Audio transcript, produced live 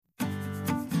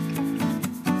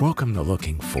Welcome to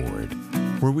Looking Forward,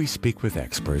 where we speak with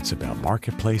experts about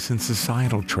marketplace and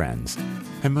societal trends,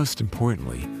 and most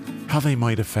importantly, how they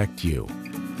might affect you.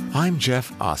 I'm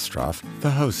Jeff Ostroff,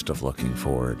 the host of Looking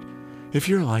Forward. If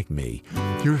you're like me,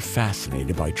 you're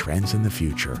fascinated by trends in the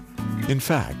future. In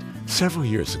fact, several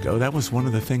years ago, that was one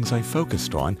of the things I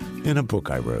focused on in a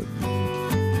book I wrote.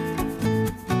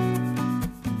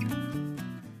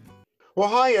 Well,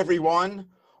 hi, everyone.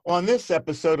 On this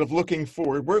episode of Looking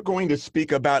Forward, we're going to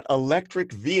speak about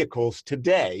electric vehicles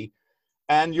today,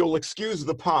 and you'll excuse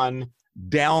the pun,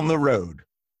 down the road.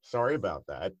 Sorry about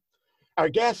that. Our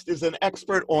guest is an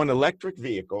expert on electric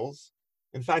vehicles.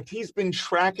 In fact, he's been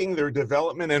tracking their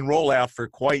development and rollout for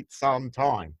quite some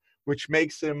time, which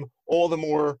makes him all the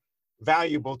more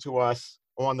valuable to us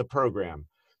on the program.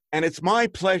 And it's my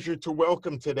pleasure to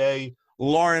welcome today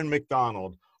Lauren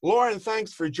McDonald. Lauren,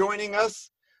 thanks for joining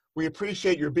us. We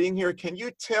appreciate your being here. Can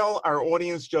you tell our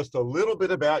audience just a little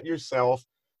bit about yourself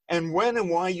and when and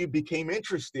why you became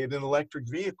interested in electric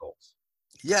vehicles?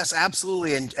 Yes,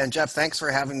 absolutely. And Jeff, thanks for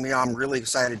having me on. I'm really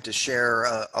excited to share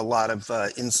a lot of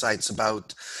insights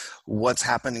about what's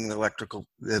happening in the electrical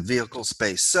vehicle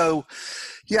space. So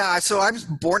I was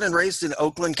born and raised in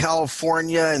Oakland,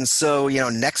 California. And so,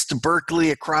 next to Berkeley,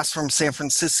 across from San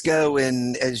Francisco.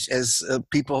 And as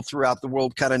people throughout the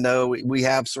world kind of know, we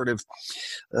have sort of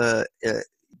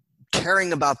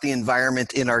caring about the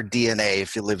environment in our DNA,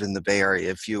 if you live in the Bay Area,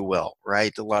 if you will,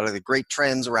 right? A lot of the great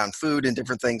trends around food and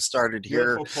different things started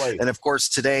here. And of course,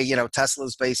 today,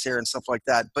 Tesla's based here and stuff like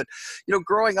that. But,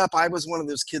 growing up, I was one of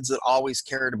those kids that always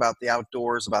cared about the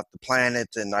outdoors, about the planet.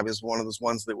 And I was one of those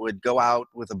ones that would go out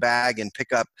with a bag and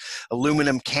pick up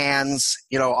aluminum cans,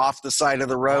 off the side of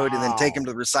the road and then take them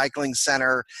to the recycling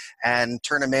center and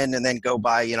turn them in and then go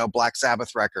buy, Black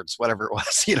Sabbath records, whatever it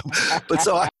was, But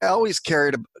so I always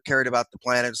cared about the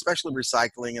planet, especially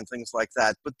recycling and things like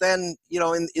that. But then,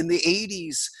 in the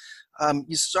 80s,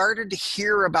 you started to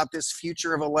hear about this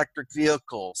future of electric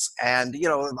vehicles. And,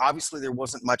 obviously there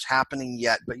wasn't much happening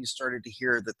yet, but you started to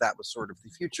hear that was sort of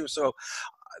the future. So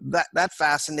that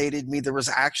fascinated me. There was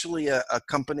actually a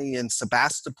company in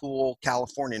Sebastopol,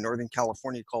 California, Northern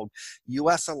California, called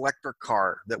U.S. Electric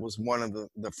Car that was one of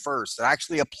the first. I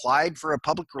actually applied for a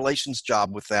public relations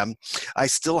job with them. I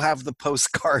still have the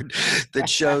postcard that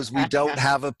shows we don't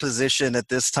have a position at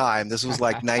this time. This was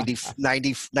like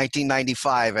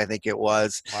 1995, I think it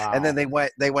was. Wow. And then they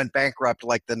went bankrupt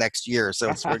like the next year.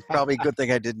 So it's probably a good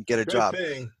thing I didn't get a job.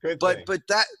 But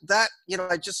that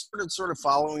I just started sort of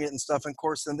following it and stuff. And of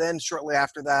course, and then shortly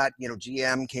after that,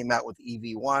 GM came out with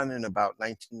EV1 in about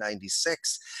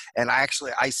 1996. And I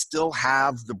still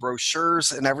have the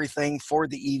brochures and everything for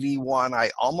the EV1.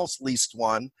 I almost leased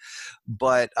one,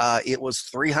 but it was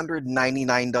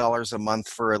 $399 a month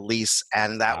for a lease.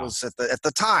 And that was at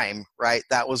the time, right?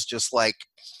 That was just like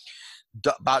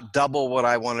about double what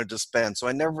I wanted to spend. So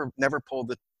I never pulled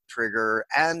the trigger.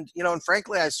 And, and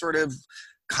frankly, I sort of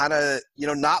kind of,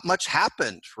 not much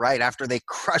happened right after they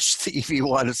crushed the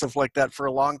EV1 and stuff like that for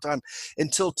a long time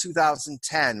until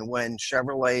 2010 when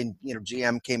Chevrolet,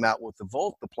 GM came out with the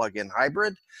Volt, the plug-in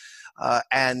hybrid,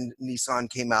 and Nissan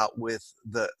came out with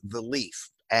the Leaf.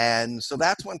 And so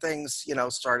that's when things, I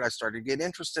started to get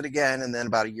interested again. And then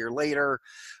about a year later,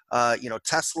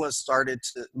 Tesla started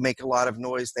to make a lot of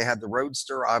noise. They had the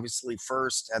Roadster, obviously,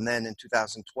 first. And then in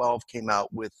 2012 came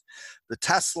out with the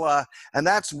Tesla. And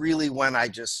that's really when I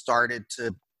just started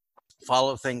to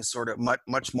follow things sort of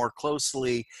much more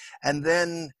closely. And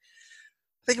then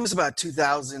I think it was about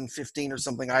 2015 or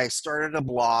something, I started a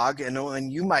blog,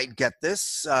 and you might get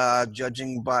this,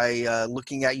 judging by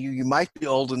looking at you. You might be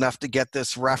old enough to get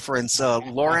this reference.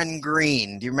 Lauren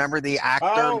Green. Do you remember the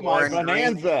actor Lauren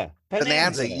Bonanza. Green?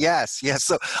 Bonanza, yes.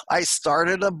 So I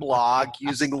started a blog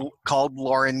called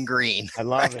Lauren Green. I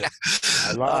love it.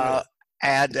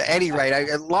 And at any rate,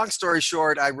 long story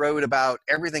short, I wrote about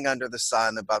everything under the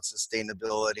sun about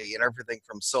sustainability and everything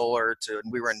from solar to,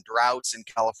 and we were in droughts in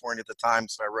California at the time.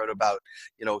 So I wrote about,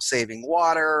 saving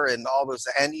water and all those,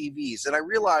 and EVs. And I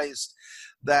realized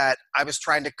that I was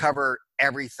trying to cover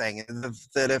everything, and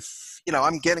that if,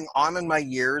 I'm getting on in my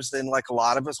years, then like a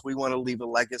lot of us, we want to leave a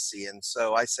legacy. And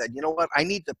so I said, you know what, I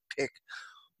need to pick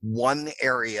one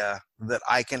area that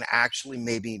I can actually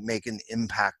maybe make an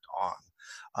impact on.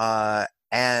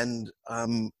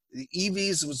 The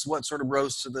EVs was what sort of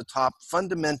rose to the top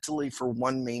fundamentally for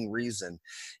one main reason,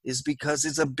 is because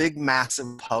it's a big,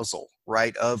 massive puzzle,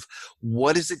 right? Of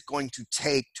what is it going to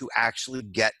take to actually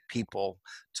get people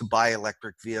to buy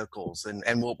electric vehicles? And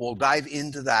we'll dive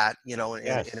into that, in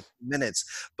a few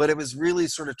minutes. But it was really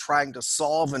sort of trying to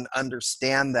solve and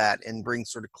understand that and bring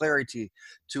sort of clarity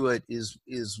to it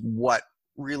is what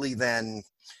really then,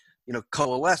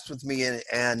 coalesced with me.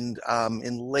 And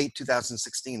in late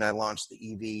 2016, I launched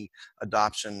the EV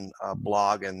adoption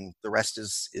blog, and the rest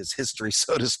is history,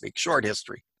 so to speak, short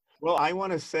history. Well, I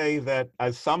want to say that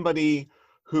as somebody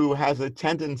who has a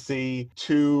tendency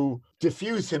to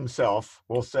diffuse himself,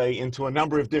 we'll say, into a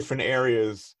number of different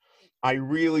areas, I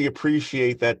really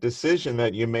appreciate that decision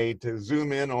that you made to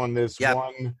zoom in on this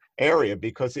one area,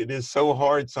 because it is so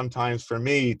hard sometimes for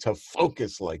me to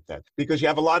focus like that, because you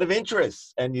have a lot of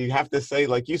interests and you have to say,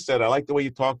 like you said, I like the way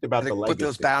you talked about the legacy. Put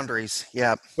those boundaries.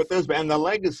 Yeah. And the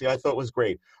legacy I thought was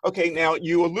great. Okay, now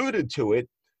you alluded to it.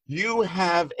 You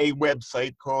have a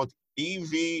website called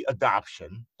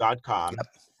evadoption.com. Yep.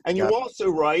 And you also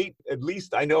write, at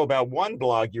least I know about one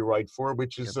blog you write for,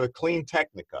 which is Clean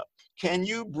Technica. Can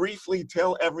you briefly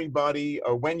tell everybody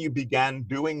when you began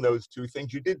doing those two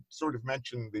things? You did sort of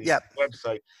mention the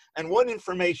website. And what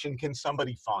information can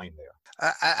somebody find there?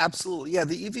 Absolutely. Yeah,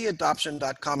 the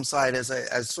evadoption.com site,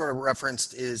 as sort of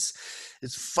referenced, is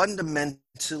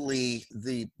fundamentally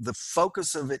the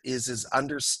focus of it is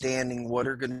understanding what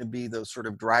are going to be those sort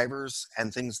of drivers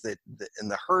and things that and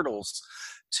the hurdles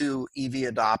to EV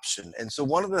adoption. And so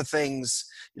one of the things,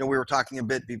 we were talking a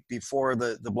bit before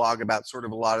the blog about sort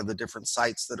of a lot of the different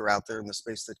sites that are out there in the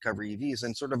space that cover EVs.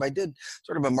 And I did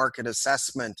sort of a market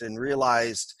assessment and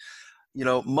realized,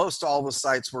 most all the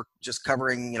sites were just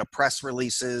covering, press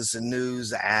releases and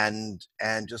news and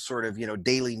just sort of,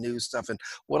 daily news stuff. And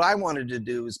what I wanted to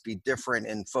do is be different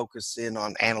and focus in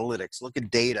on analytics, look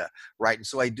at data, right? And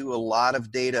so I do a lot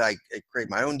of data. I create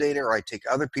my own data, or I take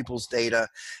other people's data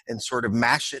and sort of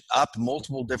mash it up,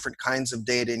 multiple different kinds of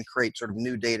data, and create sort of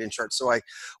new data and charts. So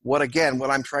what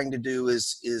I'm trying to do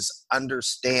is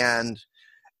understand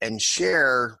and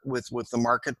share with the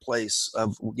marketplace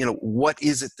of, what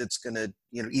is it that's going to,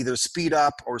 either speed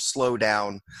up or slow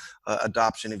down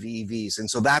adoption of EVs.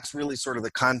 And so that's really sort of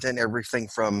the content, everything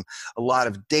from a lot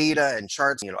of data and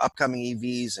charts, upcoming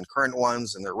EVs and current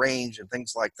ones and their range and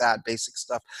things like that, basic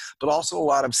stuff, but also a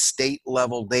lot of state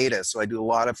level data. So I do a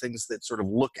lot of things that sort of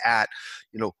look at,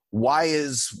 why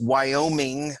is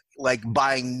Wyoming like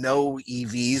buying no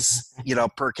EVs,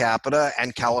 per capita,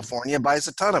 and California buys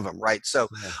a ton of them, right? So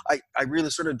I really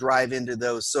sort of drive into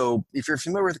those. So if you're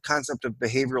familiar with the concept of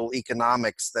behavioral economics,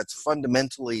 that's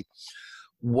fundamentally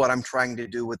what I'm trying to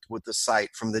do with the site,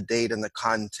 from the data and the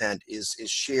content, is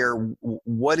share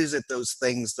what is it, those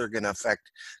things that are going to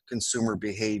affect consumer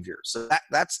behavior. So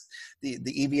that's the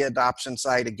EV adoption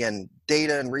site. Again,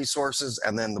 data and resources,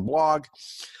 and then the blog.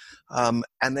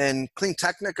 And then Clean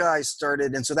Technica I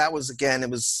started, and so that was, again, I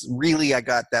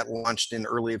got that launched in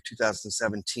early of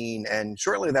 2017, and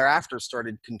shortly thereafter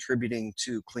started contributing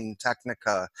to Clean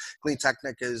Technica. Clean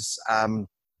Technica is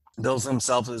bills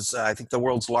themselves as I think the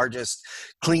world's largest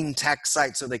clean tech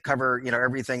site. So they cover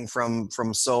everything from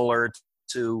solar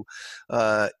to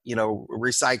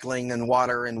recycling and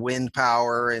water and wind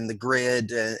power and the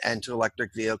grid and to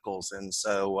electric vehicles. And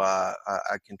so I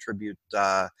contribute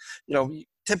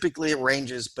typically it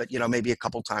ranges, but maybe a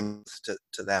couple times to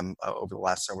them over the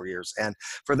last several years. And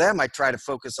for them, I try to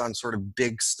focus on sort of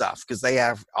big stuff, because they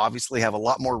obviously have a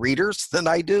lot more readers than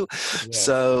I do. Yeah.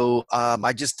 So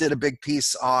I just did a big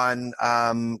piece on,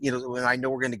 when I know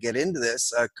we're going to get into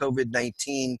this,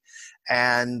 COVID-19,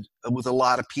 and with a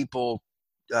lot of people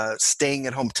staying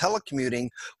at home telecommuting,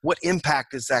 what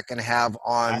impact is that going to have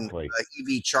on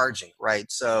EV charging, right?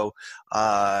 So,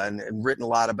 and written a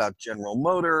lot about General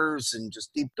Motors and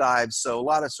just deep dives. So a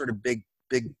lot of sort of big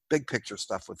picture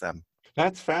stuff with them.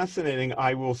 That's fascinating.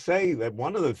 I will say that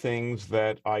one of the things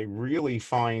that I really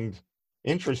find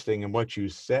interesting in what you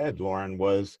said, Lauren,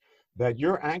 was that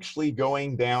you're actually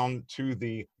going down to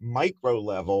the micro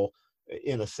level,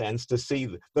 in a sense, to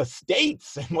see the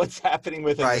states and what's happening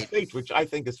within the states, which I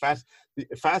think is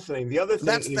fascinating. The other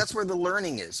thing that's where the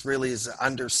learning is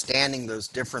understanding those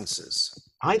differences.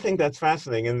 I think that's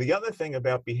fascinating. And the other thing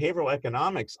about behavioral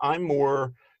economics, I'm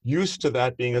more used to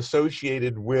that being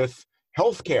associated with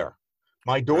healthcare.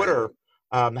 My daughter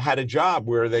had a job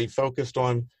where they focused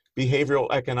on behavioral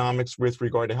economics with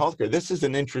regard to healthcare. This is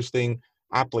an interesting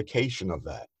application of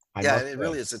that. It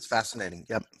really is. It's fascinating.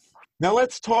 Yep. Now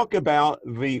let's talk about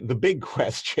the big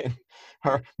question,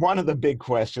 or one of the big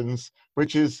questions,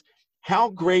 which is,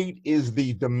 how great is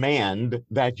the demand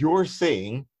that you're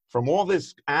seeing from all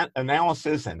this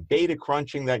analysis and data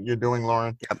crunching that you're doing,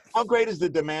 Lauren? Yep. How great is the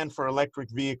demand for electric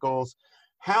vehicles?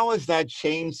 How has that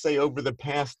changed, say, over the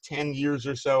past 10 years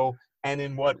or so, and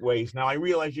in what ways? Now, I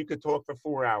realize you could talk for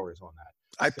 4 hours on that.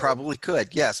 I probably could,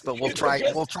 yes, but we'll try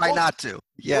not to.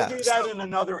 Yeah. We'll do that in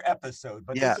another episode,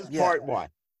 but this is part one.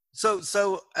 So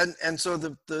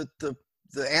the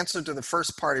the answer to the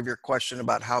first part of your question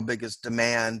about how big is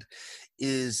demand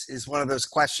is one of those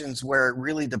questions where it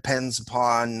really depends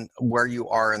upon where you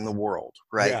are in the world,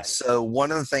 right? Yes. So one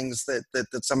of the things that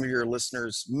some of your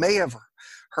listeners may have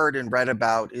heard and read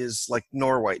about is like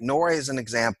Norway. Norway, as an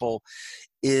example,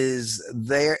 is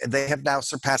they have now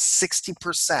surpassed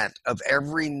 60% of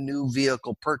every new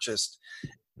vehicle purchased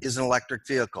is an electric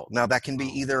vehicle. Now that can be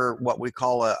either what we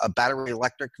call a battery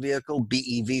electric vehicle,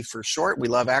 BEV for short. We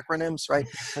love acronyms, right?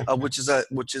 Which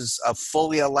is a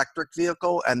fully electric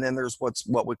vehicle, and then there's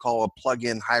what we call a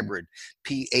plug-in hybrid,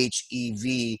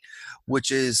 PHEV,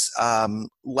 which is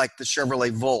like the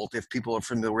Chevrolet Volt, if people are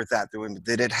familiar with that.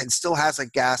 That it still has a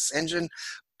gas engine,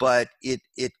 but it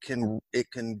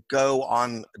can go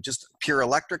on just pure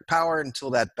electric power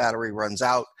until that battery runs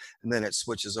out, and then it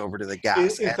switches over to the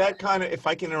gas. Is that kind of, if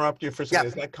I can interrupt you for a second, Yep.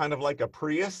 Is that kind of like a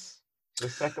Prius, the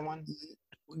second one?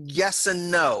 Yes and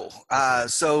no.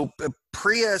 So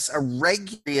Prius, a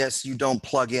regular Prius, you don't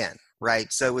plug in,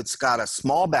 right? So it's got a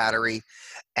small battery,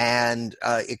 and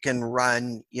it can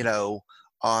run,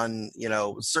 on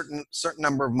certain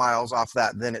number of miles off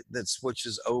that. Then that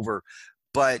switches over,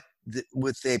 but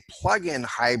with a plug-in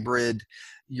hybrid,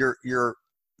 you're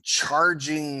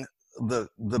charging the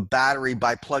battery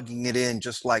by plugging it in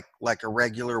just like a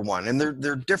regular one. And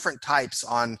there are different types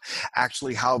on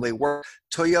actually how they work.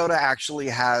 Toyota actually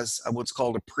has what's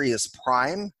called a Prius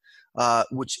Prime,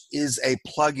 which is a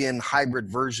plug-in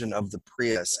hybrid version of the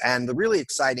Prius. And the really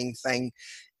exciting thing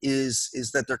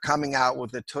is that they're coming out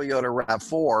with the Toyota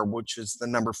RAV4, which is the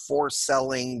number 4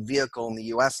 selling vehicle in the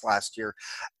US last year,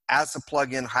 as a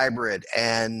plug-in hybrid,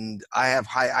 and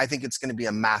I think it's going to be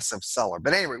a massive seller.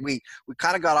 But anyway, we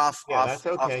kind of got off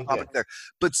topic there.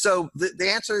 But so the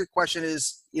answer to your question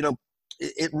is,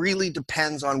 it really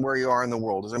depends on where you are in the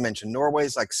world. As I mentioned, Norway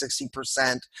is like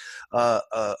 60%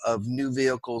 of new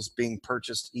vehicles being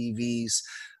purchased EVs.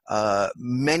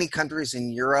 Many countries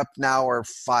in Europe now are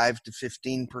 5 to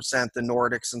 15%. The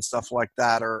Nordics and stuff like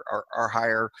that are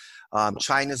higher.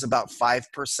 China's about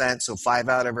 5%, so 5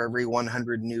 out of every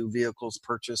 100 new vehicles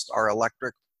purchased are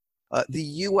electric. The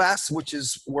U.S., which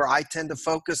is where I tend to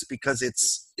focus because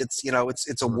it's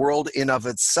a world in of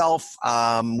itself,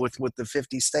 with the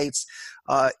 50 states,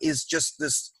 is just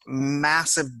this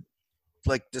massive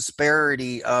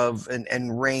disparity of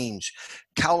and range.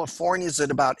 California is at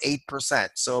about 8%,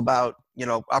 so about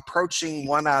approaching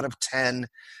 1 out of 10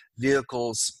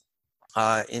 vehicles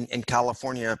in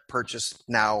California purchased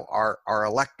now are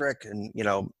electric, and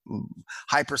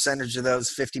high percentage of those,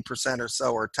 50% or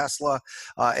so, are Tesla,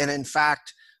 and in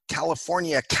fact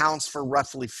California accounts for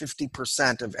roughly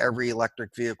 50% of every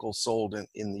electric vehicle sold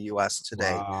in the U.S.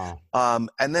 today. Wow.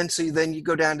 And then you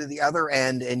go down to the other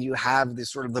end, and you have the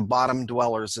sort of the bottom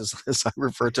dwellers, as I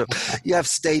refer to. You have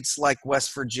states like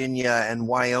West Virginia and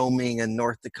Wyoming and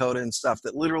North Dakota and stuff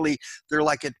that literally they're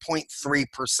like at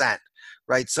 0.3%.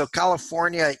 Right, so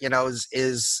California,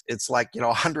 is it's like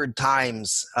 100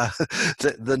 times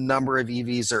the number of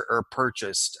EVs are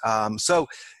purchased. So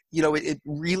it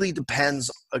really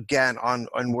depends again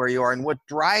on where you are, and what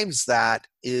drives that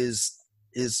is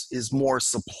more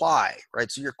supply,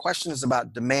 right? So your question is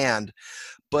about demand,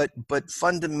 but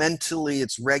fundamentally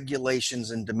it's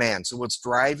regulations and demand. So what's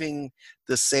driving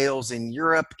the sales in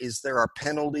Europe is there are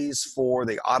penalties for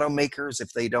the automakers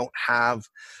if they don't have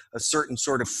a certain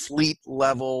sort of fleet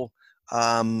level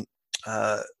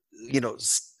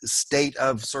state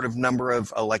of sort of number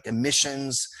of like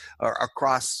emissions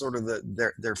across sort of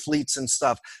their fleets and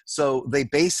stuff. So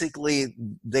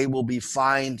they will be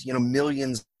fined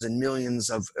millions and millions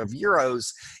of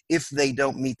euros if they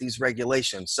don't meet these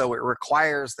regulations. So it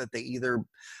requires that they either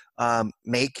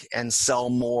make and sell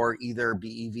more either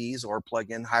BEVs or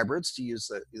plug-in hybrids, to use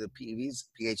the PHEVs,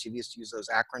 to use those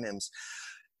acronyms.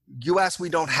 US, we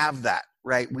don't have that,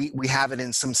 right? We have it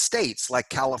in some states, like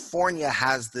California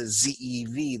has the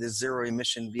ZEV, the zero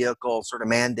emission vehicle sort of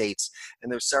mandates,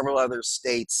 and there's several other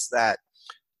states that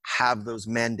have those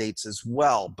mandates as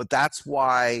well. But that's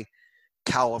why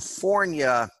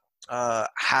California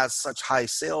has such high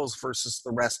sales versus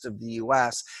the rest of the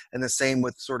US, and the same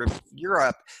with sort of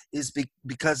Europe, is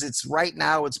because it's right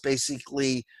now it's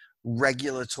basically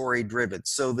regulatory driven.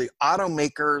 So the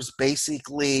automakers,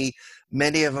 basically,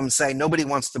 many of them say nobody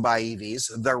wants to buy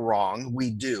EVs. They're wrong.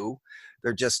 We do.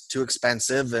 They're just too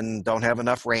expensive and don't have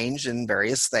enough range and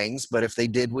various things. But if they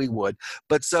did, we would.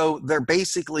 But so they're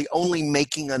basically only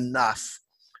making enough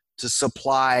to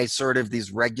supply sort of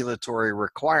these regulatory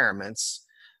requirements,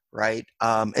 right?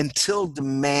 Until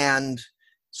demand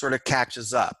sort of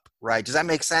catches up. Right. Does that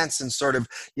make sense? And sort of,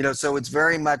 so it's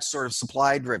very much sort of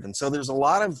supply driven. So there's a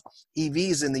lot of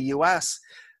EVs in the US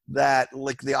that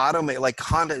like the like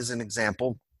Honda is an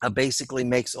example, basically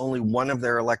makes only one of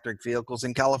their electric vehicles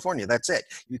in California. That's it.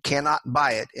 You cannot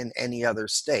buy it in any other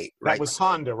state. Right? That was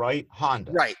Honda, right?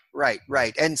 Honda.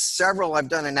 Right. And I've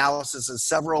done analysis of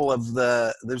several of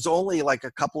there's only like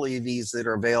a couple of EVs that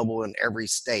are available in every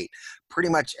state. Pretty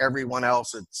much everyone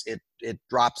else, it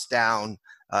drops down.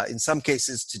 In some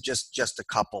cases to just a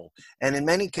couple. And in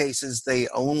many cases, they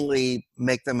only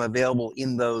make them available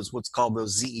in what's called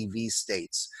those ZEV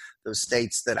states, those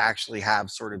states that actually have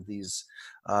sort of these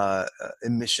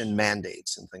emission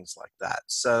mandates and things like that.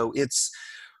 So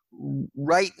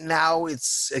right now,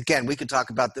 again, we could talk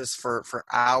about this for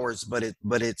hours, but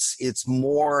it's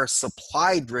more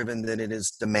supply driven than it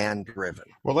is demand driven.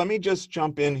 Well, let me just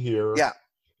jump in here. Yeah.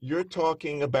 You're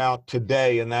talking about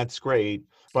today, and that's great.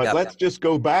 But let's just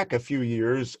go back a few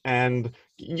years. And,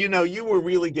 you were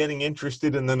really getting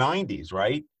interested in the 90s,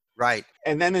 right? Right.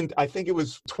 And then I think it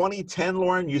was 2010,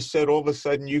 Lauren, you said all of a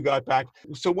sudden you got back.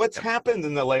 So what's happened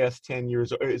in the last 10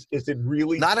 years? Is it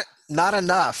really? Not enough. not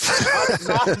enough.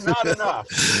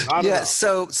 Not enough.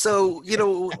 So,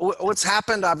 what's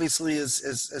happened obviously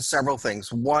is several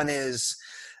things. One is,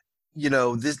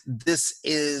 this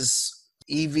is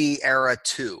EV era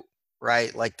 2.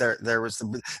 Right, like there was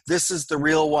this is the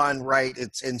real one, right?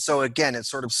 And so again, it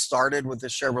sort of started with the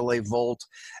Chevrolet Volt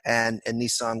and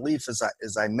Nissan Leaf, as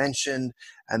I mentioned,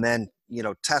 and then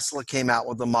Tesla came out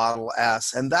with the Model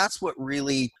S, and that's what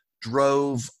really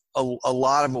drove a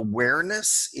lot of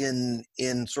awareness in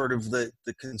sort of the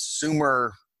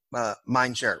consumer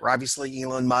mind share. Obviously,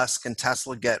 Elon Musk and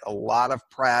Tesla get a lot of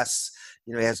press.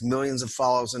 He has millions of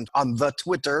followers on the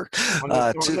Twitter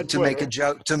to make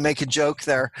a joke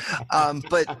there.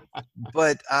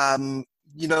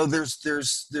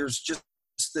 There's just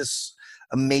this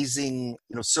amazing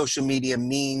social media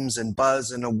memes and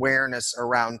buzz and awareness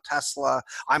around Tesla.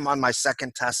 I'm on my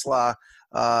second Tesla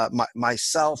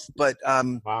myself, but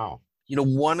wow.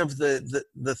 One of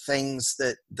the things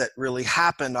that really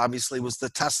happened, obviously, was the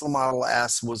Tesla Model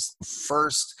S was the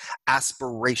first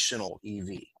aspirational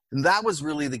EV. And that was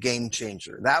really the game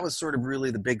changer. That was sort of really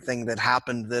the big thing that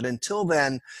happened, that until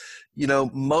then,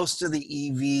 most of the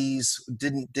EVs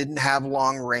didn't have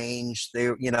long range. They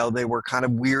were kind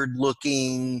of weird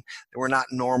looking. They were not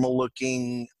normal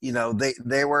looking.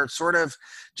 They were sort of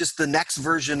just the next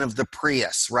version of the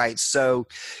Prius, right? So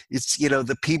it's,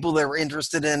 the people that were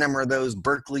interested in them are those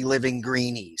Berkeley living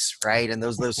greenies, right? And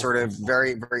those sort of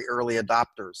very, very early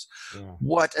adopters.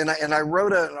 Yeah. And I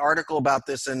wrote an article about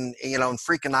this, and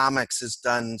Freakonomics has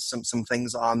done some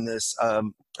things on this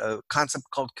concept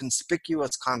called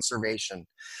conspicuous conservation.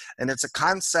 And it's a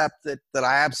concept that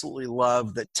I absolutely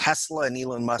love, that Tesla and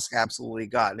Elon Musk absolutely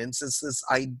got. And it's this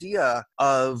idea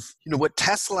of, what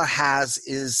Tesla has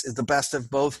is the best of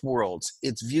both worlds.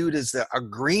 It's viewed as a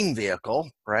green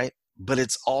vehicle, right? But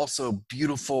it's also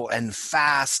beautiful and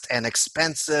fast and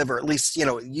expensive, or at least,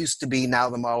 it used to be. Now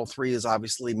the Model 3 is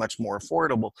obviously much more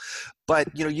affordable. But,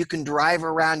 you can drive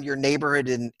around your neighborhood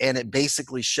and it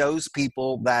basically shows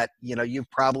people that, you've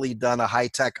probably done a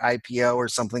high-tech IPO or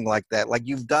something like that. Like,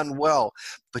 you've done well,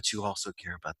 but you also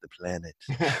care about the planet.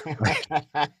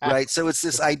 Right? So it's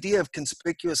this idea of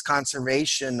conspicuous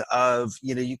conservation of,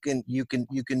 you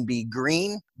can be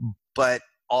green, but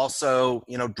also,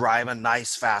 drive a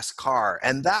nice, fast car.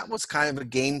 And that was kind of a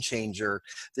game changer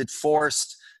that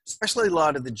forced, especially a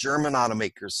lot of the German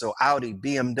automakers, so Audi,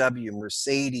 BMW,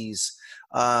 Mercedes,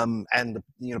 and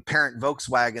the parent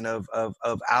Volkswagen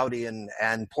of Audi and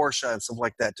Porsche and stuff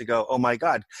like that, to go, oh my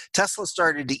God. Tesla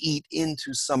started to eat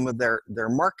into some of their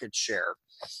market share,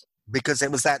 because it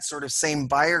was that sort of same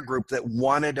buyer group that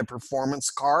wanted a performance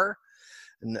car.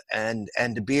 And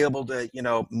to be able to,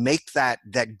 make that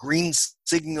green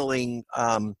signaling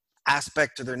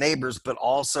aspect to their neighbors, but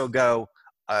also go,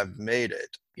 I've made it.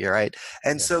 You're right.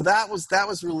 And so that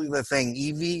was really the thing.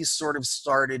 EVs sort of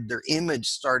started, their image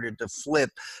started to flip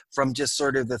from just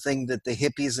sort of the thing that the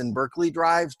hippies in Berkeley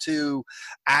drive to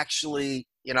actually,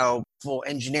 full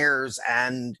engineers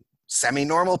and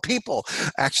semi-normal people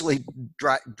actually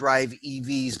drive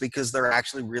EVs, because they're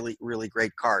actually really, really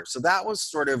great cars. So that was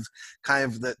sort of kind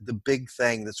of the big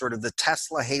thing, the sort of the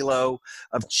Tesla halo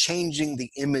of changing the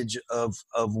image of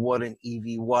what an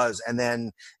EV was. And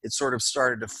then it sort of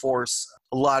started to force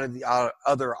a lot of the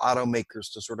other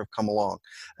automakers to sort of come along.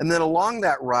 And then along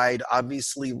that ride,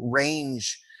 obviously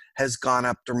range has gone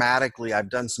up dramatically. I've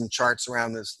done some charts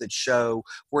around this that show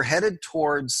we're headed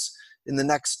towards, in the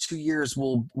next 2 years,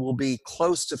 we'll be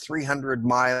close to 300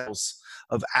 miles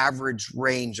of average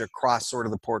range across sort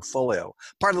of the portfolio.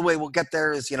 Part of the way we'll get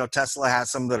there is, Tesla has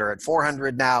some that are at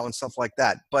 400 now and stuff like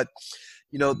that. But,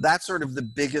 That's sort of the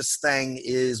biggest thing.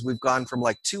 Is we've gone from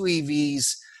like 2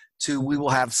 EVs to we will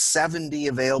have 70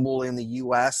 available in the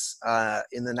US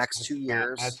in the next 2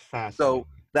 years. That's fascinating. So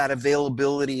that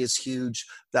availability is huge.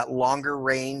 That longer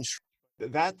range.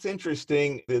 That's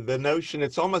interesting. The notion,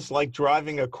 it's almost like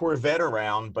driving a Corvette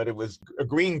around, but it was a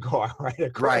green car, right? A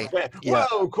Corvette. Right. Yeah.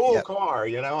 Whoa, cool car,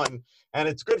 and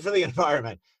it's good for the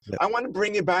environment. Yep. I want to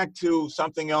bring you back to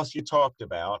something else you talked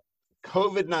about,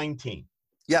 COVID-19.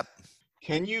 Yep.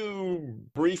 Can you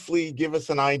briefly give us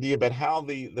an idea about how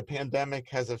the pandemic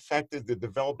has affected the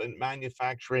development,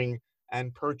 manufacturing,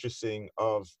 and purchasing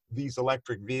of these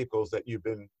electric vehicles that you've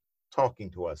been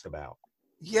talking to us about?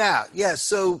 Yeah.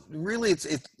 So really,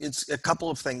 it's a couple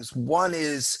of things. One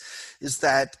is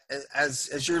that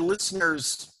as your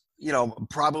listeners,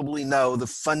 probably know, the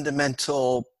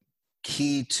fundamental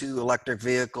key to electric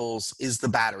vehicles is the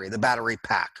battery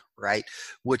pack, right?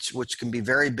 Which can be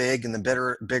very big, and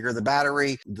the bigger the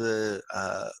battery, the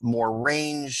more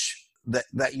range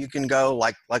that you can go.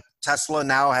 Like Tesla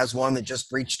now has one that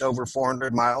just reached over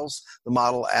 400 miles, the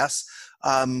Model S.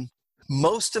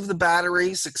 Most of the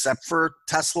batteries, except for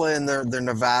Tesla and their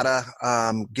Nevada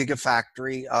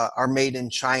Gigafactory, are made in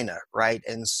China, right?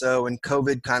 And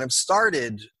COVID kind of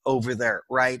started over there,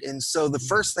 right? And so the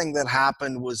first thing that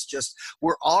happened was just,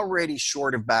 we're already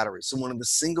short of batteries. So one of the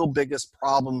single biggest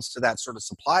problems to that sort of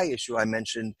supply issue I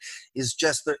mentioned is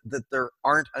just that there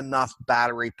aren't enough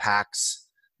battery packs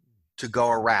to go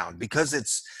around.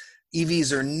 Because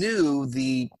EVs are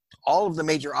new, all of the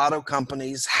major auto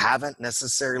companies haven't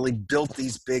necessarily built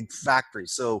these big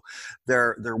factories. So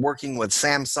they're working with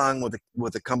Samsung,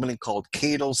 with a company called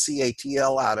CATL,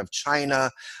 C-A-T-L, out of China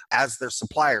as their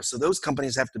supplier. So those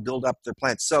companies have to build up their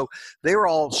plants. So they were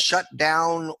all shut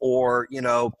down, or,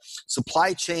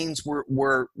 supply chains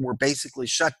were basically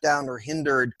shut down or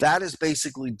hindered. That has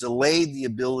basically delayed the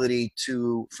ability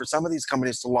for some of these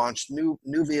companies to launch new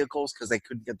vehicles because they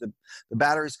couldn't get the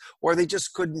batteries, or they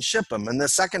just couldn't ship them. And the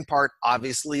second part,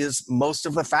 obviously, is most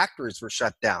of the factories were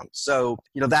shut down. So,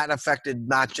 that affected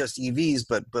not just EVs,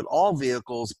 but all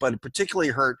vehicles, but it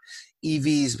particularly hurt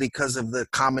EVs because of the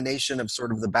combination of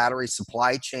sort of the battery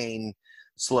supply chain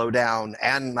slowdown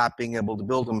and not being able to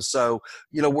build them. So,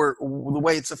 the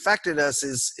way it's affected us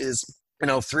is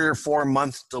 3 or 4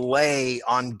 month delay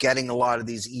on getting a lot of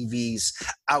these EVs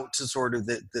out to sort of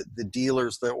the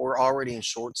dealers that were already in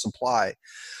short supply.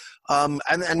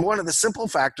 And one of the simple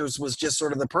factors was just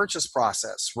sort of the purchase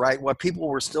process, right? What people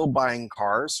were still buying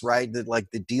cars, right? Like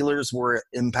the dealers were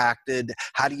impacted.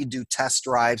 How do you do test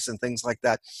drives and things like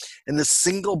that? And the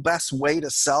single best way to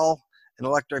sell an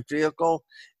electric vehicle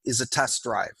is a test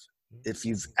drive. If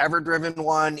you've ever driven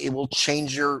one, it will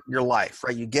change your life,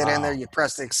 right? You get in there, you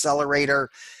press the accelerator,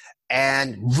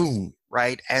 and boom,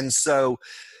 right? And so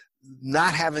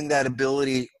not having that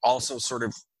ability also sort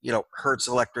of hurts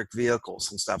electric vehicles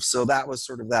and stuff. So that was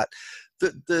sort of that.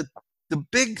 The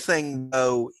big thing,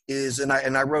 though, is, and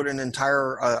I wrote an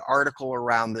entire article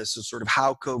around this, is sort of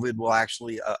how COVID will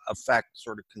actually affect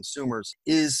sort of consumers.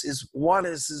 Is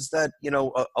that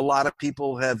a lot of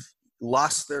people have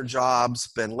lost their jobs,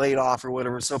 been laid off, or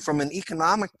whatever. So from an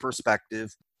economic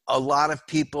perspective, a lot of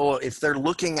people, if they're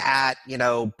looking at,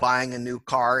 buying a new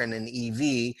car and an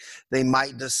EV, they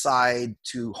might decide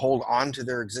to hold on to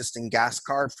their existing gas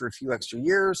car for a few extra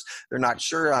years. They're not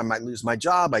sure, I might lose my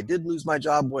job. I did lose my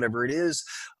job, whatever it is.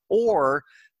 Or,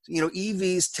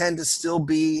 EVs tend to still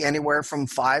be anywhere from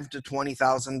 $5,000 to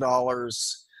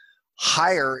 $20,000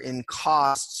 higher in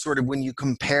cost, sort of when you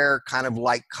compare kind of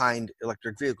like-kind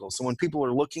electric vehicles. So when people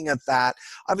are looking at that,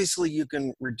 obviously you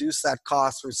can reduce that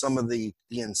cost through some of the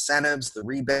incentives, the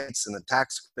rebates, and the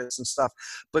tax credits and stuff.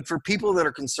 But for people that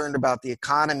are concerned about the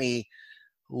economy,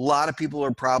 a lot of people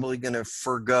are probably going to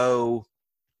forgo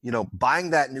buying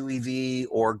that new EV,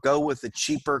 or go with a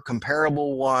cheaper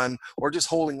comparable one, or just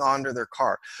holding on to their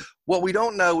car. What we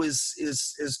don't know is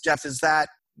Jeff, is that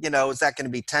is that going to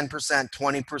be 10%,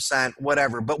 20%,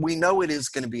 whatever? But we know it is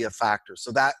going to be a factor.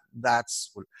 So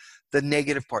that's the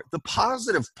negative part. The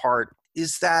positive part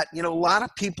is that, a lot of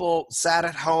people sat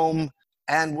at home,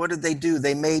 and what did they do?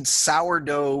 They made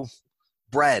sourdough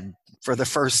bread for the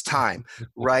first time,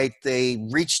 right? They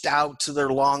reached out to their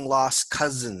long lost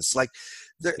cousins. Like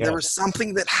there was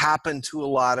something that happened to a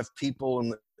lot of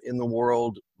people in the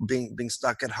world being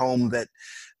stuck at home, that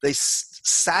they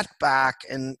sat back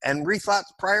and rethought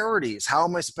priorities. How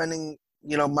am I spending,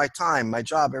 my time, my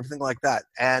job, everything like that?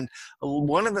 And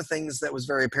one of the things that was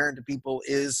very apparent to people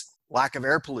is lack of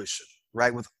air pollution,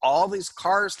 right? With all these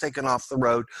cars taken off the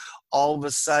road, all of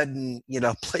a sudden,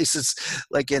 places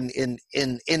like in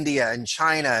India and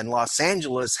China and Los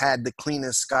Angeles had the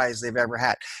cleanest skies they've ever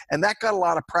had. And that got a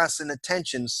lot of press and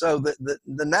attention. So the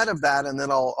net of that, and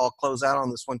then I'll close out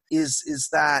on this one, is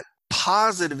that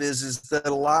positive is that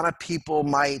a lot of people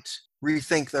might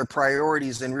rethink their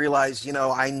priorities and realize,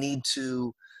 I need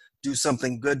to do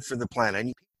something good for the planet.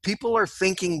 And people are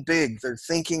thinking big. They're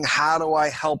thinking, how do I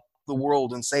help the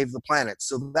world and save the planet?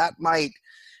 So that might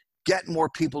get more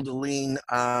people to lean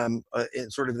in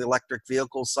sort of the electric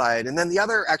vehicle side. And then the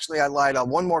other, actually, I lied on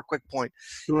one more quick point,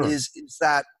 Sure. is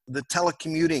that the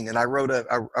telecommuting, and I wrote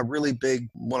a really big,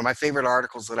 one of my favorite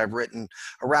articles that I've written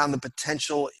around the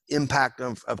potential impact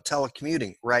of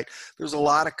telecommuting, right? There's a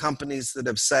lot of companies that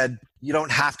have said you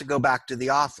don't have to go back to the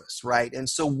office, right? And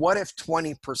so what if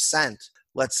 20%,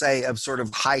 let's say, of sort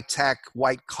of high-tech,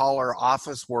 white-collar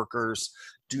office workers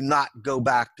do not go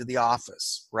back to the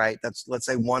office, right? That's, let's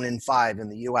say, 1 in 5 in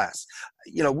the US.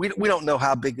 We don't know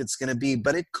how big it's going to be,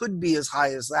 but it could be as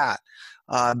high as that.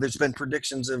 There's been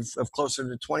predictions of closer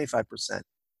to 25%.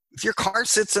 If your car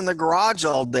sits in the garage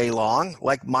all day long,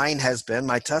 like mine has been,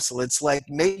 my Tesla, it's like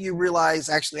maybe you realize,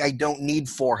 actually, I don't need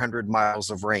 400 miles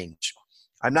of range.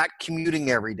 I'm not commuting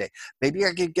every day. Maybe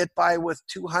I could get by with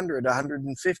 200,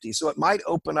 150. So it might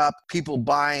open up people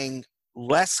buying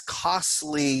less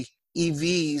costly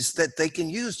EVs that they can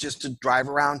use just to drive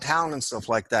around town and stuff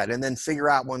like that, and then figure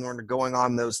out when we're going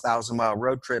on those 1,000-mile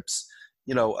road trips,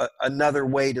 another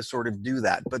way to sort of do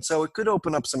that. But so it could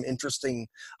open up some interesting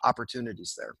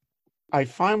opportunities there. I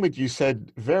find what you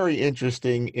said very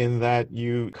interesting in that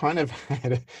you kind of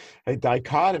had a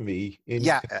dichotomy in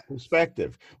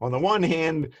perspective. On the one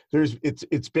hand,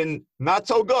 it's been not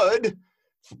so good,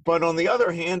 but on the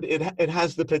other hand, it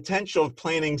has the potential of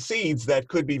planting seeds that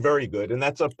could be very good. And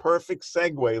that's a perfect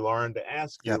segue, Lauren, to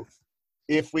ask you,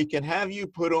 if we can have you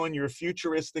put on your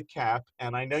futuristic cap,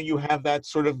 and I know you have that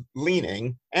sort of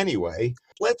leaning anyway,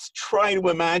 let's try to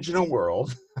imagine a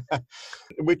world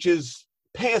which is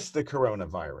past the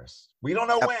coronavirus. We don't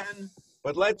know when,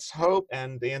 but let's hope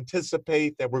and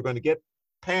anticipate that we're going to get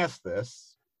past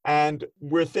this. And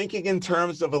we're thinking in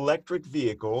terms of electric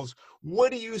vehicles.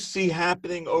 What do you see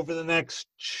happening over the next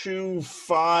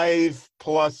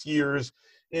 5+ years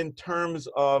in terms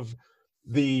of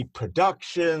the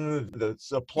production, the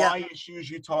supply issues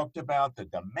you talked about, the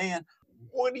demand?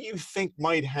 What do you think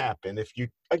might happen if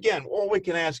again, all we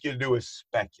can ask you to do is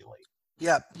speculate?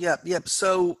 Yep.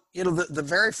 So, the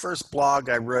very first blog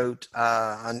I wrote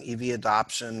on EV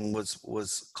adoption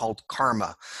was called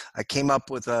Karma. I came up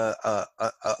with a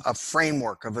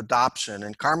framework of adoption,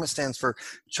 and Karma stands for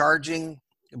charging,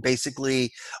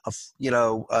 basically,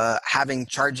 having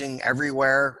charging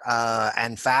everywhere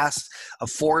and fast,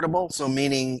 affordable. So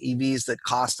meaning EVs that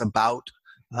cost about,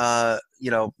 the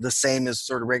same as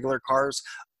sort of regular cars.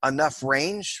 Enough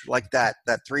range, like that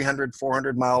 300,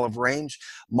 400 mile of range.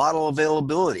 Model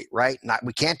availability, right?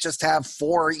 We can't just have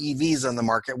 4 EVs on the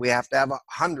market. We have to have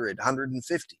 100,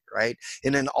 150, right?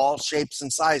 And in all shapes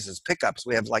and sizes. Pickups,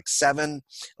 we have like 7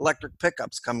 electric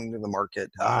pickups coming to the market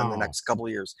in the next couple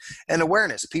of years. And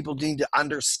awareness, people need to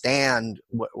understand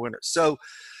what. So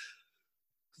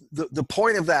the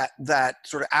point of that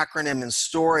sort of acronym and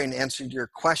story, and answer to your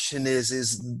question,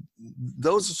 is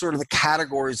those are sort of the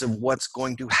categories of what's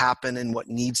going to happen and what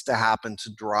needs to happen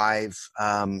to drive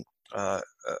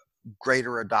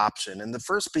greater adoption. And the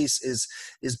first piece is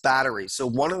batteries. So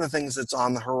one of the things that's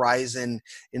on the horizon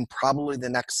in probably the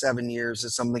next 7 years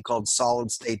is something called solid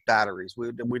state batteries.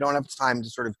 We don't have time to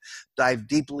sort of dive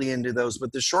deeply into those,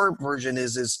 but the short version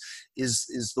is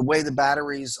the way the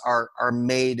batteries are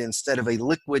made. Instead of a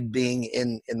liquid being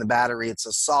in the battery, it's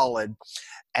a solid.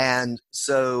 And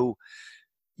so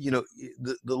the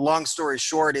long story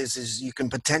short is you can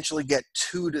potentially get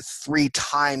 2 to 3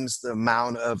 times the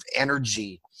amount of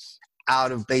energy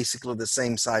out of basically the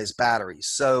same size batteries.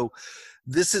 So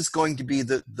this is going to be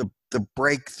the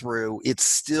breakthrough. It's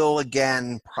still,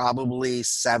 again, probably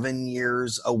 7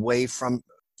 years away from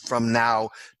now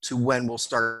to when we'll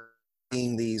start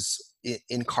seeing these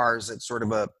in cars at sort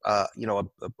of a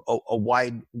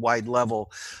wide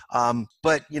level.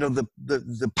 But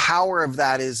the power of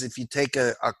that is, if you take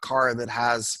a car that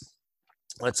has,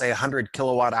 let's say, 100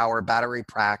 kilowatt hour battery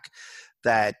pack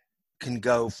that can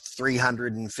go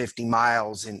 350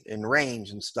 miles in range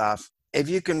and stuff, if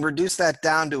you can reduce that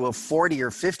down to a 40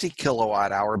 or 50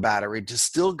 kilowatt hour battery to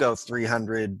still go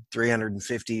 300,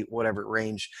 350, whatever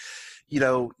range,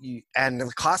 and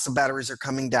the cost of batteries are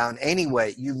coming down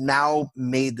anyway, you've now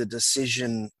made the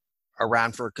decision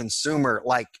around, for a consumer,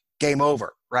 like, game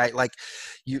over, right? Like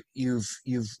you've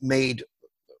made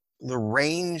the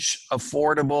range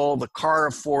affordable, the car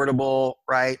affordable,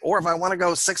 right? Or if I want to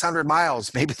go 600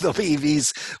 miles, maybe there'll be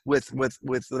EVs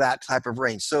with that type of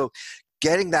range. So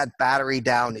getting that battery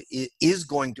down is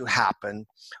going to happen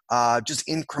just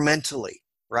incrementally,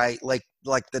 right? Like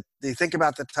they think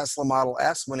about the Tesla Model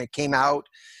S when it came out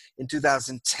in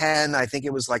 2010, I think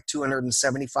it was like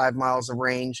 275 miles of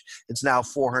range. It's now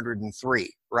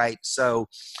 403, right? So,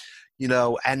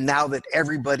 and now that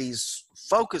everybody's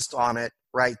focused on it,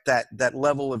 right, that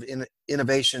level of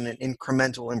innovation and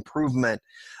incremental improvement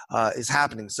is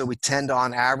happening. So we tend to,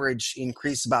 on average,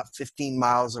 increase about 15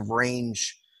 miles of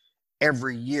range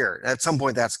every year. At some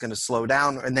point, that's going to slow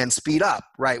down and then speed up,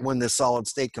 right, when the solid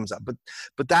state comes up.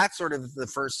 But that's sort of the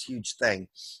first huge thing.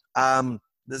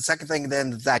 The second thing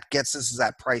then that gets us is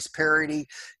that price parity.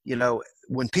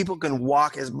 When people can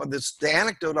walk, the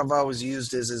anecdote I've always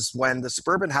used is when the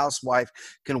suburban housewife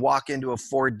can walk into a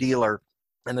Ford dealer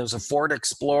and there's a Ford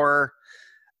Explorer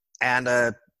and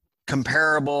a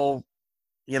comparable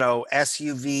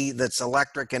SUV that's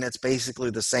electric and it's basically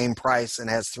the same price and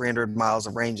has 300 miles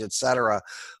of range, et cetera.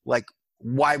 Like,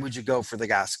 why would you go for the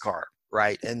gas car,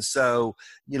 right? And so,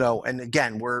 and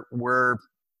again, we're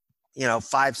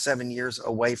 5-7 years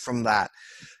away from that.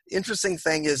 Interesting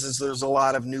thing is there's a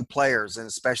lot of new players, and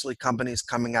especially companies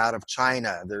coming out of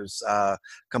China. There's a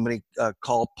company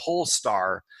called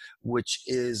Polestar, which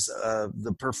is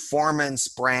the performance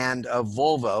brand of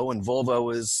Volvo, and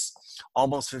Volvo is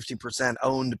almost 50%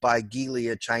 owned by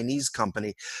Geely, a Chinese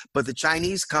company. But the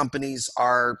Chinese companies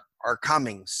are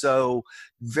coming. So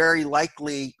very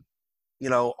likely,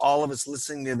 all of us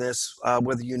listening to this,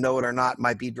 whether you know it or not,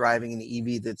 might be driving an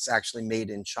EV that's actually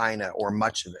made in China, or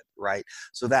much of it, right?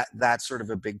 So that's sort of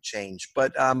a big change.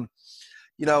 But, and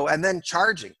then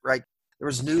charging, right? There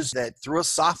was news that through a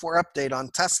software update on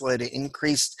Tesla, it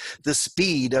increased the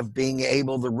speed of being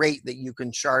able, the rate that you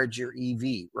can charge your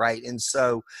EV, right? And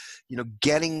so,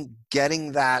 getting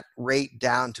that rate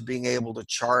down to being able to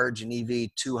charge an EV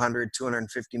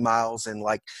 250 miles in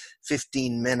like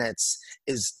 15 minutes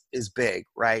is big,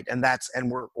 right? And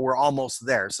we're almost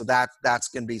there. So that's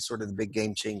going to be sort of the big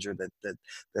game changer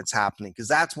that's happening, because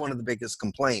that's one of the biggest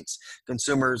complaints.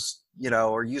 Consumers,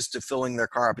 are used to filling their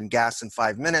car up in gas in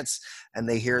 5 minutes, and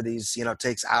they hear these,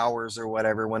 takes hours or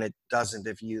whatever, when it doesn't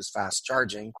if you use fast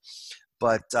charging.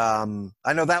 But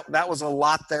I know that was a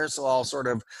lot there, so I'll sort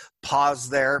of pause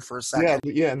there for a second.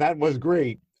 Yeah, and that was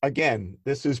great. Again,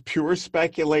 this is pure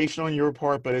speculation on your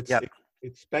part, but it's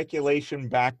speculation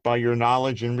backed by your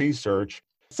knowledge and research.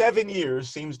 7 years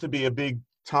seems to be a big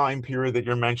time period that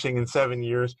you're mentioning. In 7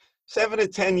 years, 7 to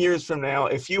 10 years from now,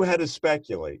 if you had to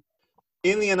speculate,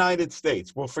 in the United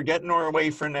States, we'll forget Norway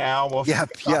for now, we'll forget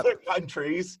other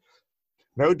countries.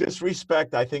 No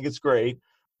disrespect, I think it's great.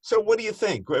 So what do you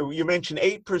think? You mentioned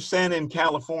 8% in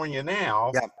California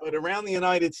now, but around the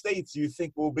United States, you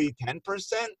think will be 10%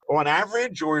 on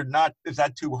average, or not? Is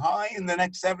that too high in the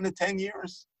next 7 to 10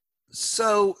 years?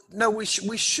 So no, we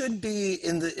should be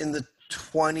in the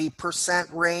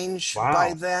 20% range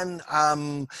by then.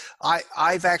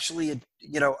 I've actually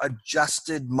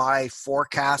adjusted my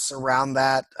forecasts around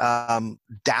that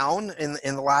down in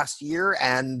the last year,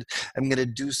 and I'm going to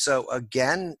do so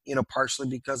again, partially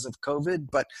because of COVID.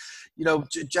 But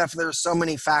Jeff, there's so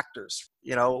many factors.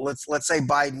 Let's say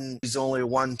Biden is only a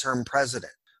one-term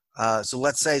president. So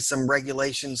let's say some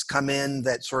regulations come in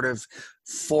that sort of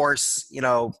force,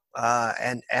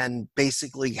 and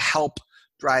basically help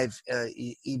drive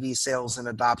EV sales and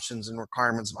adoptions and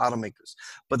requirements of automakers.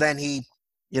 But then he,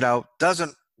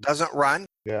 doesn't run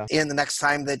in the next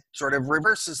time that sort of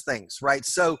reverses things, right?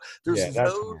 So there's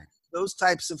those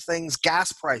types of things.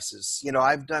 Gas prices,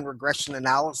 I've done regression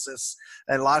analysis,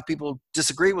 and a lot of people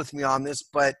disagree with me on this,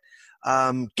 but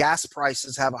gas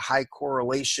prices have a high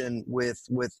correlation with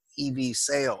EV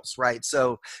sales, right?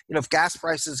 So, if gas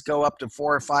prices go up to $4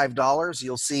 or $5,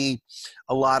 you'll see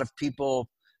a lot of people,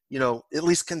 at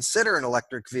least consider an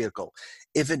electric vehicle.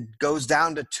 If it goes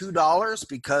down to $2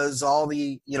 because all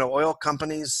the, oil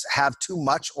companies have too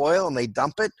much oil and they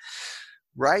dump it,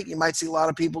 right? You might see a lot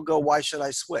of people go, why should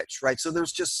I switch, right? So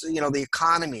there's just, the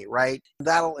economy, right?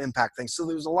 That'll impact things. So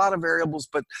there's a lot of variables,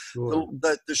 but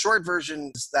the short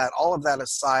version is that all of that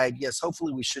aside, yes,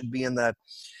 hopefully we should be in the,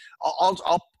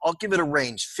 I'll give it a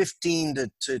range, 15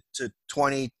 to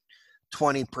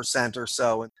 20% or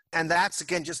so. And that's,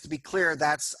 again, just to be clear,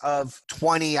 that's of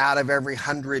 20 out of every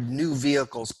 100 new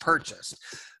vehicles purchased.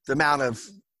 The amount of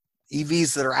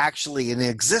EVs that are actually in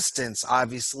existence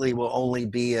obviously will only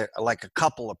be like a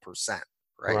couple of percent,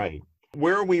 right? Right.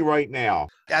 Where are we right now?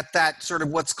 At that sort of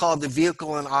what's called the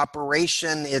vehicle in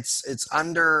operation, it's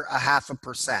under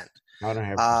 0.5%.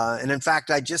 And in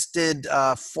fact, I just did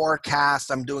a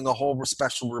forecast. I'm doing a whole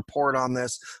special report on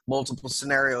this, multiple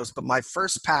scenarios. But my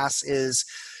first pass is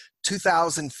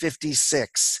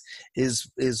 2056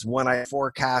 is when I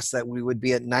forecast that we would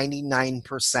be at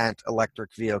 99% electric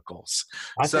vehicles.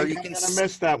 I think I'm going to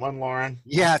miss that one, Lauren.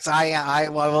 Yes, I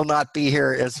will not be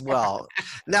here as well.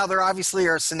 Now, there obviously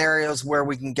are scenarios where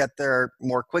we can get there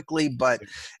more quickly, but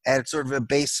at sort of a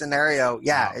base scenario,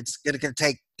 it's going to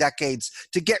take decades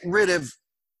to get rid of,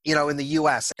 in the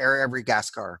U.S., every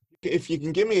gas car. If you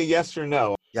can give me a yes or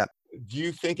no. Yeah. Do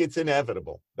you think it's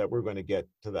inevitable that we're going to get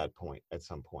to that point at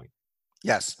some point?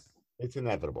 Yes. It's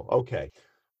inevitable. Okay.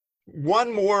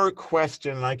 One more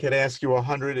question, and I could ask you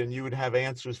 100 and you would have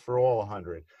answers for all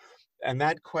 100. And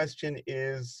that question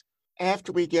is,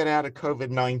 after we get out of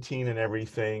COVID-19 and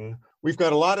everything, we've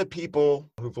got a lot of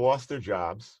people who've lost their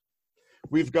jobs.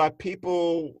 We've got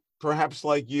people perhaps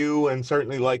like you and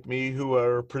certainly like me who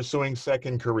are pursuing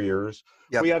second careers.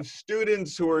 Yep. We have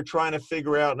students who are trying to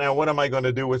figure out, now, what am I going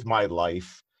to do with my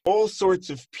life? All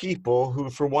sorts of people who,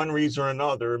 for one reason or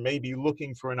another, may be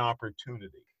looking for an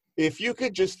opportunity. If you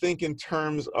could just think in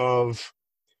terms of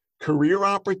career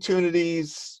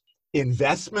opportunities,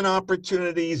 investment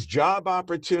opportunities, job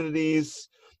opportunities,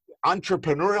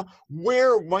 entrepreneurial,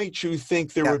 where might you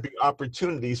think there would be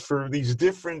opportunities for these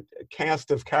different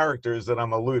cast of characters that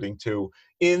I'm alluding to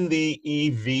in the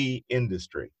EV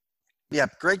industry? Yeah,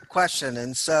 great question.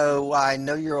 And so I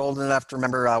know you're old enough to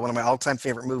remember one of my all-time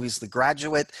favorite movies, The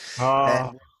Graduate.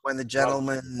 And when the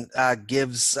gentleman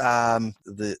gives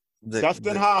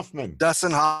Dustin Hoffman.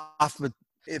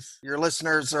 If your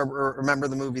listeners remember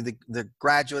the movie The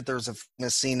Graduate, there was a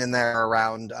famous scene in there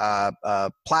around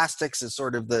plastics as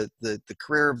sort of the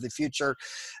career of the future.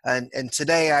 And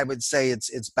today I would say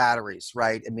it's batteries,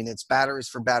 right? I mean, it's batteries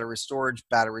for battery storage,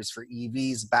 batteries for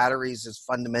EVs. Batteries is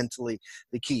fundamentally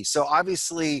the key. So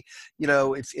obviously,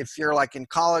 if you're like in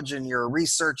college and you're a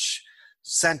research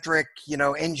centric,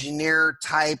 engineer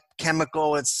type,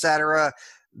 chemical, etc.,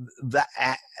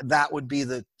 that would be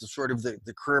the sort of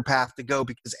the career path to go,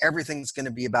 because everything's going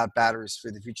to be about batteries for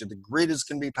the future. The grid is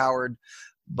going to be powered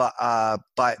by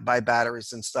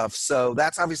batteries and stuff. So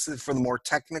that's obviously for the more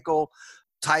technical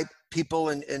type people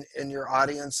in your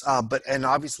audience, and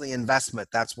obviously investment.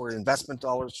 That's where investment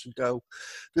dollars should go.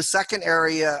 The second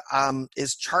area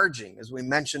is charging. As we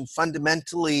mentioned,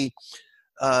 fundamentally,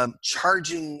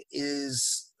 charging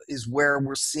is where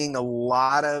we're seeing a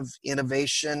lot of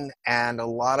innovation and a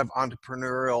lot of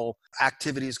entrepreneurial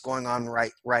activities going on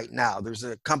right now. There's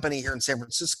a company here in San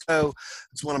Francisco.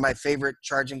 It's one of my favorite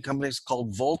charging companies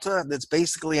called Volta. That's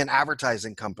basically an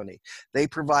advertising company. They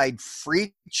provide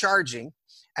free charging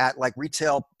at like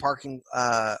retail parking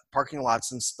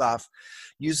lots and stuff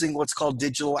using what's called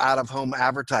digital out-of-home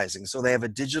advertising. So they have a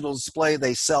digital display,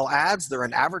 they sell ads, they're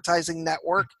an advertising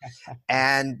network,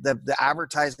 and the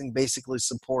advertising basically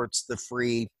supports the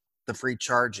free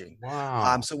charging.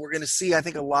 Wow. So we're going to see, I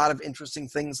think, a lot of interesting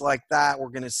things like that. We're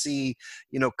going to see,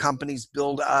 companies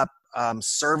build up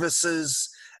services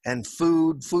and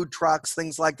food trucks,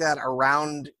 things like that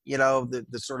around, the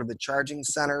sort of the charging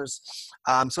centers.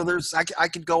 So I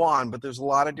could go on, but there's a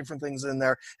lot of different things in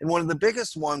there. And one of the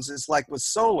biggest ones is like with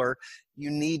solar, you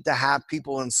need to have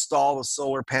people install the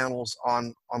solar panels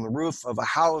on the roof of a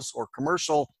house or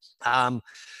commercial.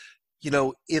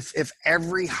 If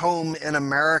every home in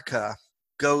America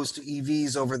goes to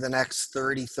EVs over the next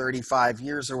 30, 35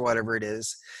 years or whatever it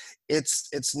is,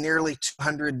 it's nearly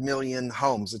 200 million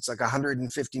homes. It's like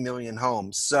 150 million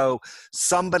homes. So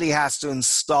somebody has to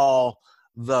install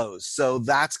those. So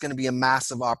that's going to be a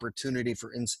massive opportunity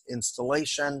for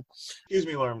installation. Excuse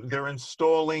me, Lauren. They're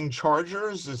installing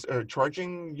chargers,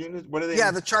 charging units. What are they?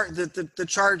 Yeah, the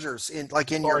chargers in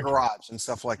your garage and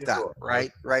stuff like that. Right.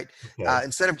 Okay.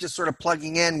 Instead of just sort of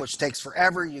plugging in, which takes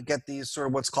forever, you get these sort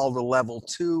of what's called a level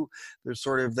 2. They're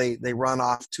sort of they run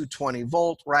off 220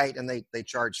 volt, right, and they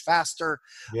charge faster.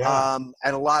 Yeah.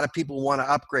 And a lot of people want to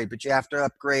upgrade, but you have to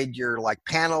upgrade your like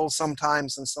panels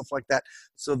sometimes and stuff like that.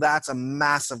 So that's a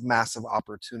massive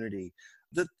opportunity.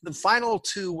 The final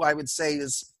two I would say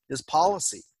is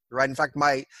policy, right? In fact,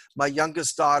 my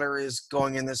youngest daughter is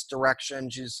going in this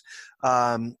direction. She's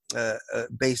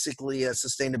basically a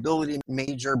sustainability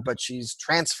major, but she's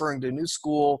transferring to a new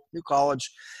school, new college,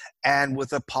 and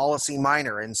with a policy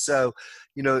minor. And so,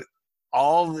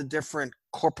 all the different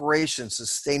corporations,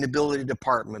 sustainability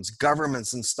departments,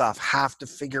 governments and stuff have to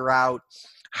figure out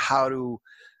how to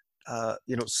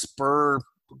spur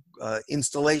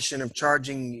installation of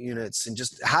charging units, and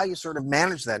just how you sort of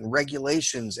manage that, and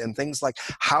regulations and things like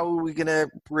how are we going to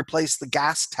replace the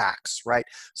gas tax, right?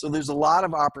 So there's a lot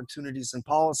of opportunities in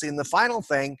policy. And the final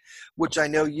thing, which I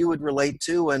know you would relate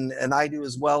to, and I do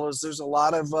as well, is there's a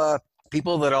lot of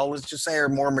people that let's just say are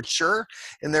more mature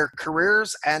in their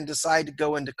careers and decide to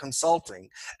go into consulting.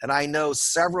 And I know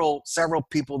several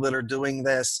people that are doing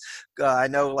this. I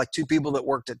know like 2 people that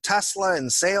worked at Tesla in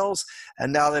sales,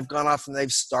 and now they've gone off and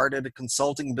they've started a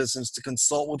consulting business to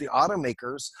consult with the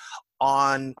automakers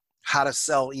on how to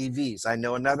sell EVs. I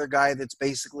know another guy that's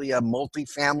basically a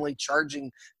multifamily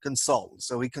charging consultant.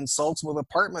 So he consults with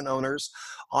apartment owners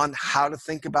on how to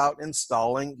think about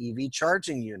installing EV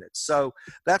charging units. So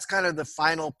that's kind of the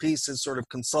final piece, is sort of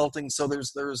consulting. So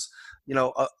there's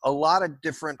a lot of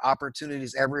different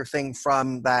opportunities, everything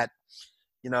from that,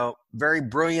 very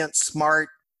brilliant, smart,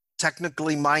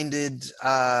 technically minded,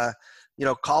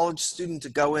 college student to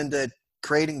go into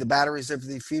creating the batteries of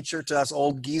the future, to us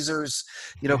old geezers,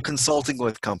 consulting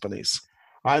with companies.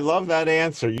 I love that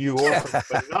answer. You offer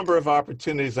a number of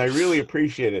opportunities. I really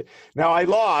appreciate it. Now, I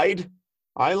lied.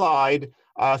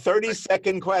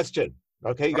 30-second question.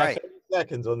 Okay, you got 30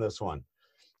 seconds on this one.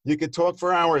 You could talk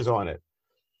for hours on it.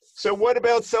 So what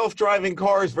about self-driving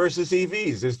cars versus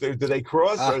EVs? Do they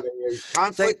cross? Are they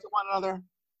conflict with one another?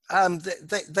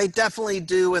 They definitely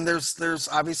do, and there's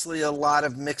obviously a lot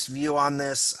of mixed view on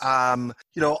this.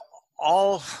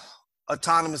 All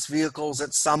autonomous vehicles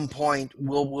at some point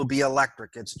will be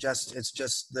electric. It's just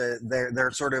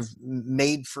they're sort of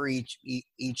made for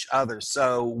each other.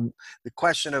 So the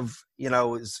question of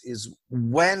is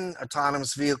when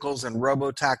autonomous vehicles and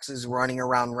robo-taxis running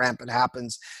around rampant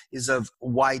happens is of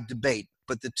wide debate.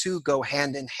 But the two go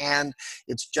hand in hand.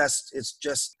 It's just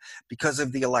because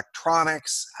of the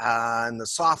electronics and the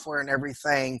software and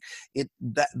everything.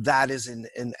 That is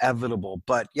inevitable.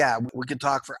 But yeah, we could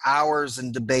talk for hours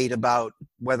and debate about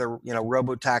whether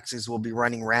robo-taxis will be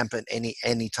running rampant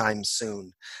anytime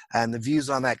soon. And the views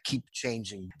on that keep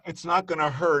changing. It's not going to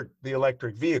hurt the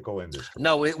electric vehicle industry.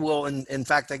 No, it will. In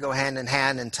fact, they go hand in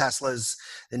hand. And Tesla's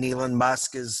and Elon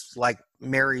Musk is like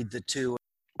married the two.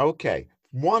 Okay.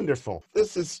 Wonderful.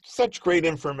 This is such great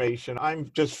information. I'm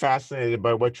just fascinated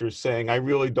by what you're saying. I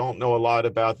really don't know a lot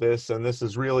about this, and this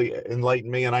has really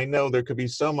enlightened me. And I know there could be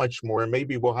so much more.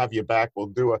 Maybe we'll have you back. We'll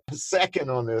do a second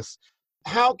on this.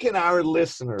 How can our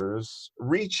listeners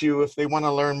reach you if they want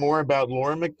to learn more about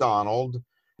Loren McDonald,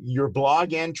 your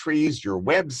blog entries, your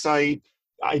website?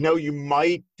 I know you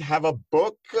might have a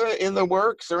book in the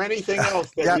works or anything else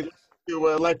that you do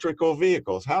electrical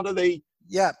vehicles. How do they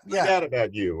find out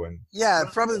about you? And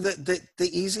probably the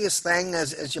easiest thing,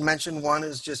 as you mentioned, one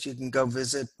is just you can go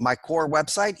visit my core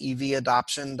website,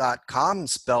 evadoption.com,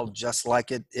 spelled just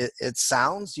like it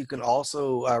sounds. You can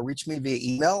also reach me via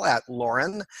email at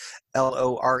Loren,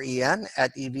 Loren,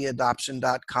 at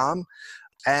evadoption.com.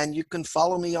 And you can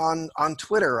follow me on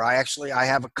Twitter. I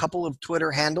have a couple of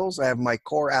Twitter handles. I have my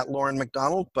core at Loren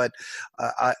McDonald, but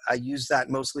I use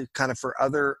that mostly kind of for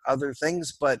other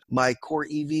things. But my core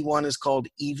EV one is called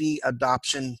EV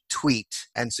Adoption Tweet,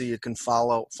 and so you can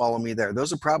follow me there.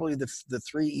 Those are probably the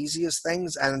 3 easiest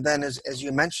things. And then, as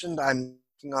you mentioned, I'm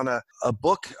working on a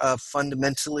book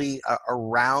fundamentally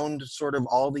around sort of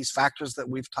all these factors that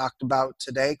we've talked about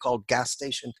today, called Gas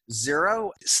Station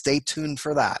Zero. Stay tuned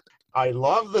for that. I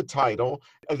love the title.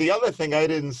 The other thing I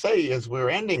didn't say as we're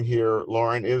ending here,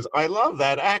 Loren, is I love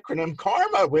that acronym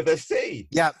KARMA with a C.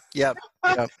 Yep.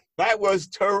 That was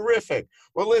terrific.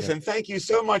 Well, listen, thank you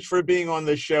so much for being on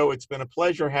the show. It's been a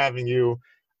pleasure having you,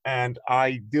 and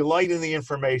I delight in the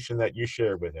information that you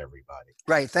share with everybody.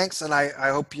 Right, thanks, and I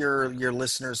hope your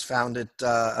listeners found it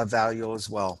of value as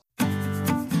well.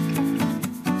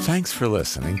 Thanks for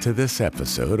listening to this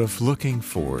episode of Looking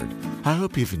Forward. I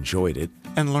hope you've enjoyed it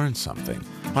and learned something.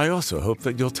 I also hope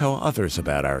that you'll tell others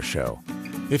about our show.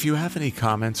 If you have any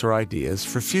comments or ideas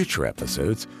for future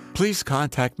episodes, please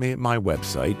contact me at my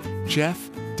website,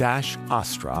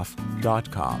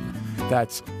 jeff-ostroff.com.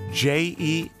 That's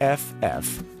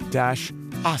JEFF-Ostroff,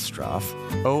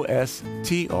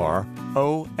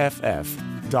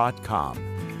 OSTROFF.com.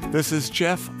 This is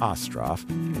Jeff Ostroff,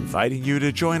 inviting you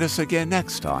to join us again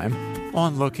next time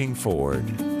on Looking Forward.